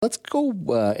Let's go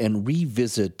and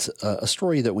revisit a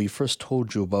story that we first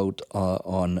told you about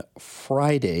on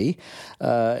Friday,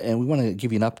 and we want to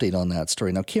give you an update on that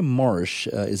story. Now, Kim Marsh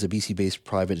is a BC-based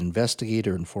private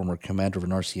investigator and former commander of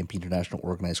an RCMP International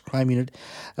Organized Crime Unit.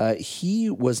 He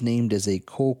was named as a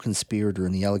co-conspirator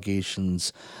in the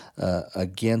allegations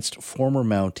against former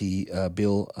Mountie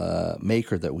Bill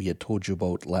Maker that we had told you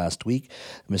about last week.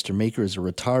 Mr. Maker is a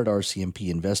retired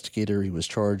RCMP investigator. He was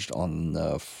charged on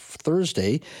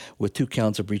Thursday with 2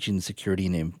 counts of breaching the Security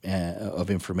of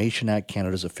Information Act,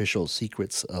 Canada's official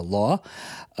secrets law.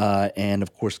 And,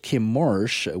 of course, Kim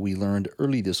Marsh, we learned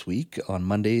early this week on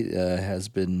Monday, has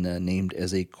been named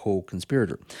as a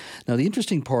co-conspirator. Now, the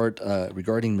interesting part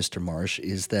regarding Mr. Marsh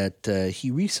is that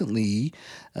he recently,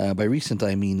 by recent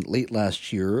I mean late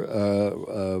last year,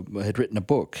 had written a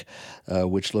book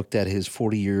which looked at his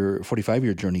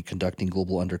 45-year journey conducting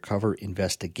global undercover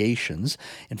investigations.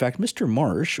 In fact, Mr.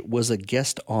 Marsh was a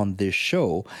guest on this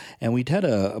show, and we'd had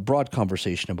a broad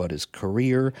conversation about his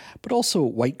career, but also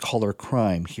white-collar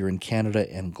crime here in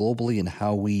Canada and globally, and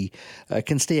how we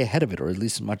can stay ahead of it, or at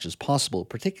least as much as possible,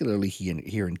 particularly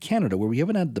here in Canada, where we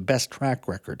haven't had the best track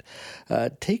record.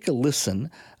 Take a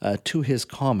listen to his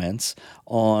comments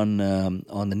on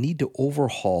the need to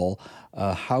overhaul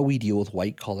how we deal with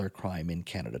white-collar crime in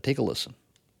Canada. Take a listen.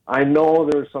 I know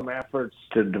there's some efforts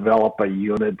to develop a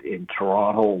unit in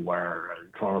Toronto where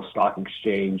Toronto Stock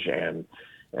Exchange and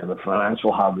the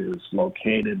financial hub is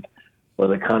located for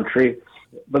the country.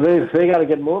 But they got to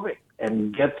get moving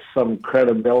and get some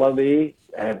credibility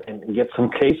and get some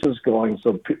cases going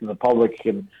so the public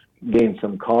can gain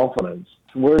some confidence.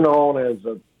 We're known as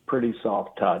a pretty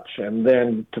soft touch. And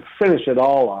then to finish it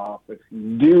all off, if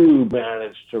you do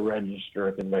manage to register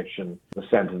a conviction, the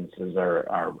sentences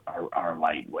are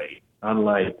lightweight,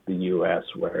 unlike the U.S.,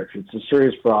 where if it's a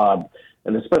serious fraud,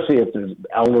 and especially if there's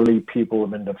elderly people who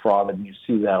have been defrauded, and you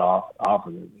see that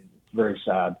often, it's very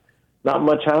sad, not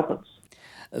much happens.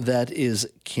 That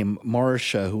is Kim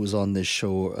Marsh, who was on this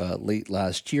show late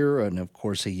last year. And, of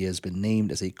course, he has been named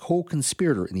as a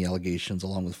co-conspirator in the allegations,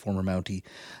 along with former Mountie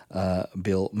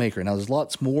Bill Maker. Now, there's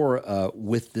lots more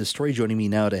with this story. Joining me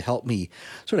now to help me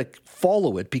sort of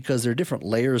follow it, because there are different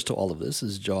layers to all of this,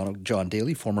 is John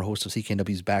Daly, former host of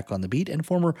CKNW's Back on the Beat and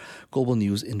former Global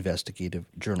News investigative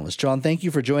journalist. John, thank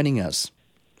you for joining us.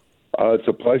 It's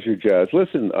a pleasure, Jazz.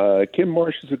 Listen, Kim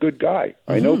Marsh is a good guy.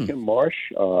 Mm-hmm. I know Kim Marsh.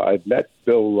 I've met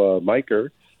Bill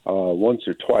Maker once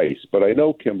or twice, but I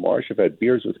know Kim Marsh. I've had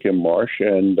beers with Kim Marsh,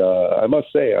 and I must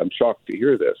say I'm shocked to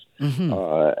hear this.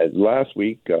 Mm-hmm. Last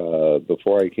week,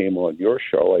 before I came on your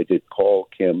show, I did call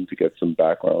Kim to get some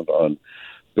background on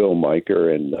Bill Maker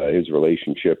and his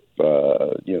relationship,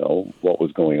 what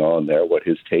was going on there, what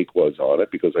his take was on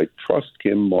it, because I trust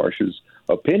Kim Marsh's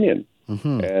opinion.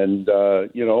 Mm-hmm. And,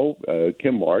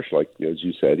 Kim Marsh, like as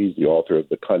you said, he's the author of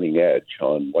The Cunning Edge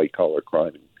on white-collar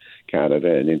crime in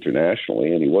Canada and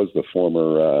internationally, and he was the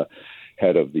former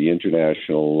head of the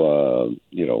International,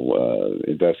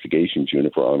 Investigations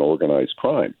Unit for Unorganized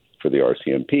Crime for the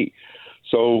RCMP.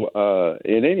 So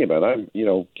in any event,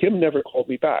 Kim never called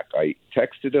me back. I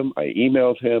texted him, I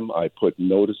emailed him, I put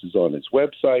notices on his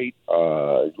website,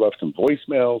 left him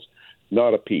voicemails,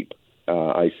 not a peep.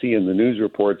 I see in the news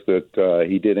reports that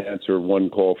he did answer one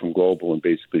call from Global and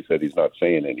basically said he's not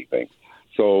saying anything.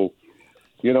 So,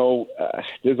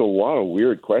 there's a lot of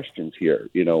weird questions here.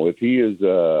 If he is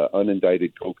an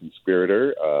unindicted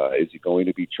co-conspirator, is he going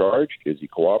to be charged? Is he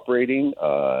cooperating?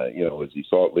 Has he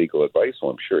sought legal advice?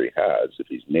 Well, I'm sure he has if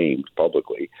he's named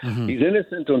publicly. Mm-hmm. He's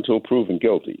innocent until proven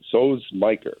guilty. So is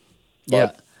Maker.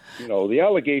 But, the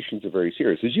allegations are very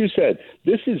serious. As you said,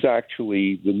 this is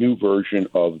actually the new version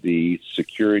of the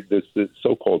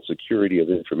so-called Security of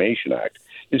Information Act.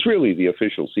 It's really the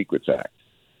Official Secrets Act.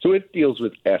 So it deals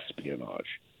with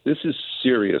espionage. This is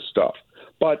serious stuff.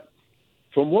 But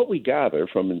from what we gather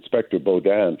from Inspector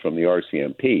Baudin from the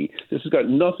RCMP, this has got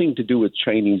nothing to do with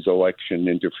Chinese election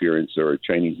interference or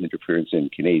Chinese interference in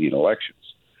Canadian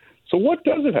elections. So what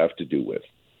does it have to do with?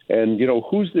 And,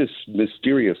 who's this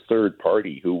mysterious third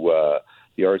party who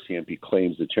the RCMP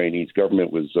claims the Chinese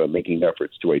government was making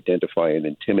efforts to identify and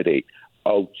intimidate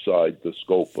outside the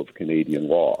scope of Canadian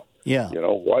law? Yeah.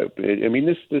 Why? I mean,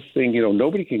 this thing,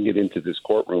 nobody can get into this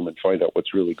courtroom and find out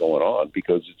what's really going on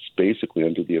because it's basically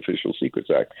under the Official Secrets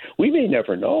Act. We may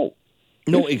never know.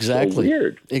 No, exactly. So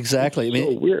weird. Exactly.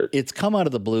 It's weird. It's come out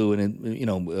of the blue, and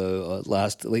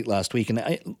late last week. And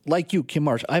I, like you, Kim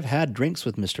Marsh, I've had drinks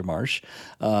with Mr. Marsh.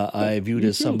 I viewed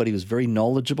as somebody who's very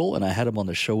knowledgeable, and I had him on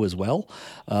the show as well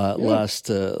last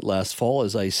fall,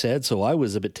 as I said. So I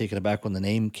was a bit taken aback when the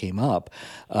name came up.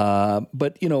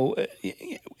 But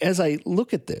as I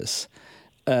look at this,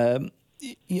 I'm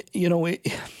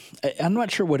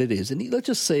not sure what it is. And let's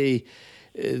just say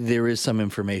there is some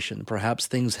information. Perhaps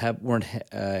things weren't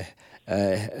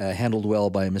handled well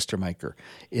by Mr. Miker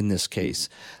in this case.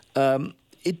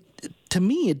 To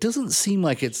me, it doesn't seem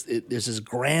like there's this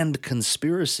grand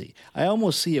conspiracy. I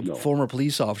almost see former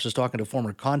police officers talking to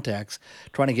former contacts,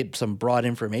 trying to get some broad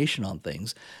information on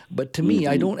things. But to me,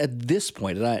 I don't at this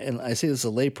point, and I say this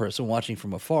as a layperson watching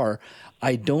from afar,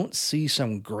 I don't see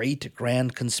some great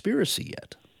grand conspiracy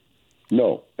yet.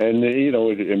 No, and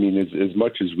as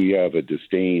much as we have a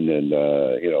disdain and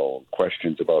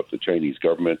questions about the Chinese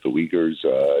government, the Uyghurs,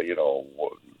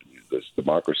 this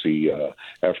democracy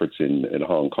efforts in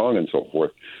Hong Kong and so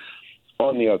forth.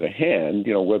 On the other hand,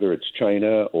 whether it's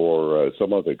China or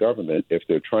some other government, if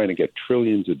they're trying to get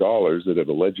trillions of dollars that have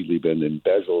allegedly been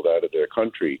embezzled out of their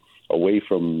country away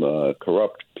from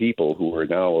corrupt people who are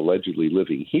now allegedly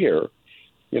living here,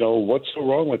 what's so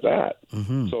wrong with that?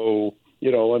 Mm-hmm. So,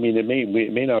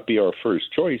 it may not be our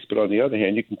first choice, but on the other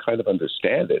hand, you can kind of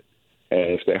understand it.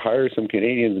 And if they hire some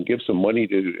Canadians and give some money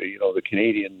to, the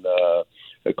Canadian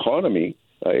economy,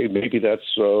 maybe that's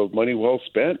money well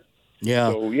spent.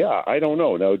 Yeah. So I don't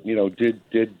know. Now, did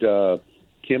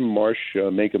Kim Marsh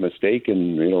make a mistake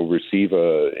and receive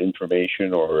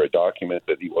information or a document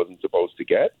that he wasn't supposed to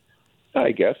get?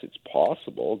 I guess it's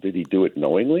possible. Did he do it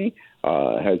knowingly?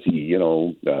 Has he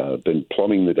been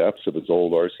plumbing the depths of his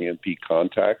old RCMP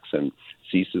contacts and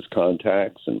ceased his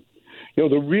contacts? And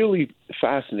the really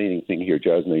fascinating thing here,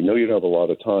 Jazz, and I know you don't have a lot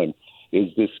of time,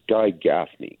 is this guy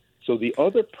Gaffney. So the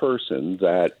other person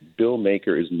that Bill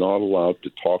Maker is not allowed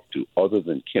to talk to other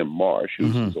than Kim Marsh,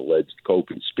 who's his alleged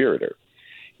co-conspirator,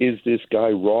 is this guy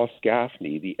Ross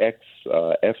Gaffney, the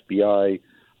ex-FBI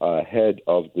head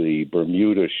of the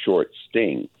Bermuda short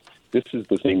sting. This is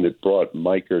the thing that brought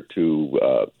Miker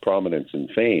to prominence and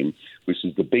fame, which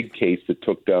is the big case that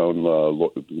took down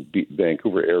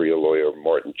Vancouver area lawyer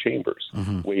Martin Chambers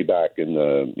way back in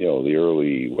the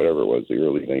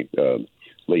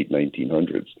late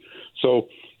 1900s. So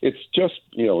it's just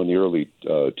in the early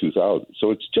 2000s. So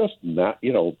it's just not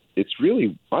it's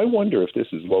really, I wonder if this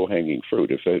is low hanging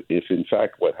fruit. If in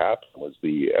fact what happened was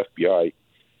the FBI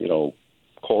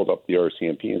called up the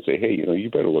RCMP and say, hey, you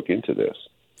better look into this.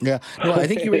 Yeah, no, I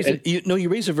think you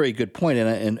raise a very good point,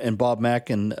 and Bob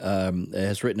Mackin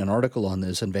has written an article on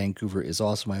this, and Vancouver is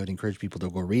awesome. I would encourage people to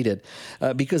go read it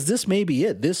because this may be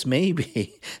it. This may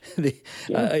be,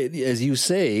 as you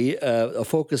say, a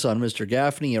focus on Mr.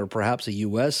 Gaffney or perhaps a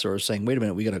U.S. or saying, wait a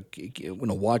minute, we got to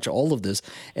watch all of this,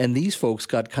 and these folks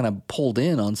got kind of pulled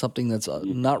in on something that's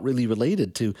not really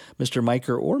related to Mr.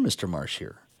 Miker or Mr. Marsh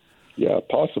here. Yeah,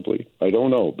 possibly. I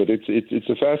don't know, but it's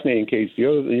a fascinating case. The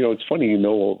other, it's funny,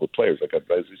 all the players. Like as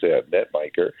I say, I've met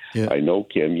Miker. Yeah. I know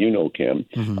Kim. You know Kim.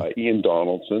 Ian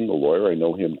Donaldson, the lawyer, I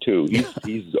know him too.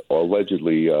 He's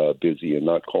allegedly busy and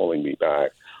not calling me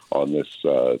back on this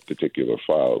particular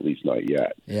file, at least not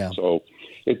yet. Yeah. So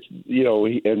it's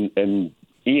and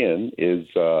Ian is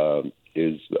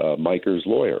Miker's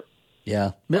lawyer.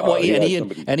 Yeah. Well,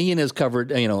 Ian has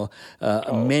covered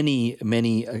many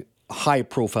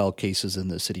high-profile cases in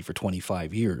the city for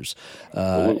 25 years,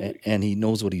 and he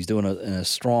knows what he's doing, and a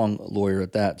strong lawyer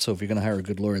at that. So if you're going to hire a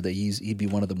good lawyer, he'd be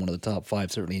one of the top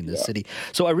five, certainly in this city.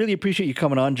 So I really appreciate you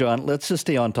coming on, John. Let's just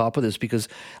stay on top of this because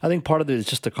I think part of it is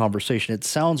just a conversation. It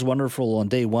sounds wonderful on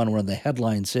day one when the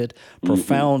headlines hit.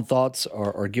 Profound thoughts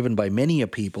are given by many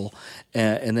people,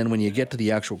 and then when you get to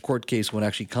the actual court case, when it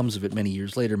actually comes of it many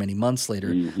years later, many months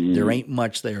later, there ain't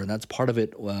much there, and that's part of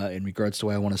it in regards to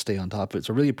why I want to stay on top of it.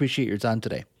 So I really appreciate your time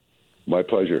today. My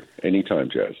pleasure. Anytime,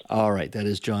 Jazz. All right. That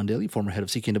is John Daly, former head of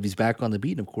CKNW's Back on the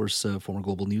Beat, and of course, former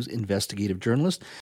Global News investigative journalist.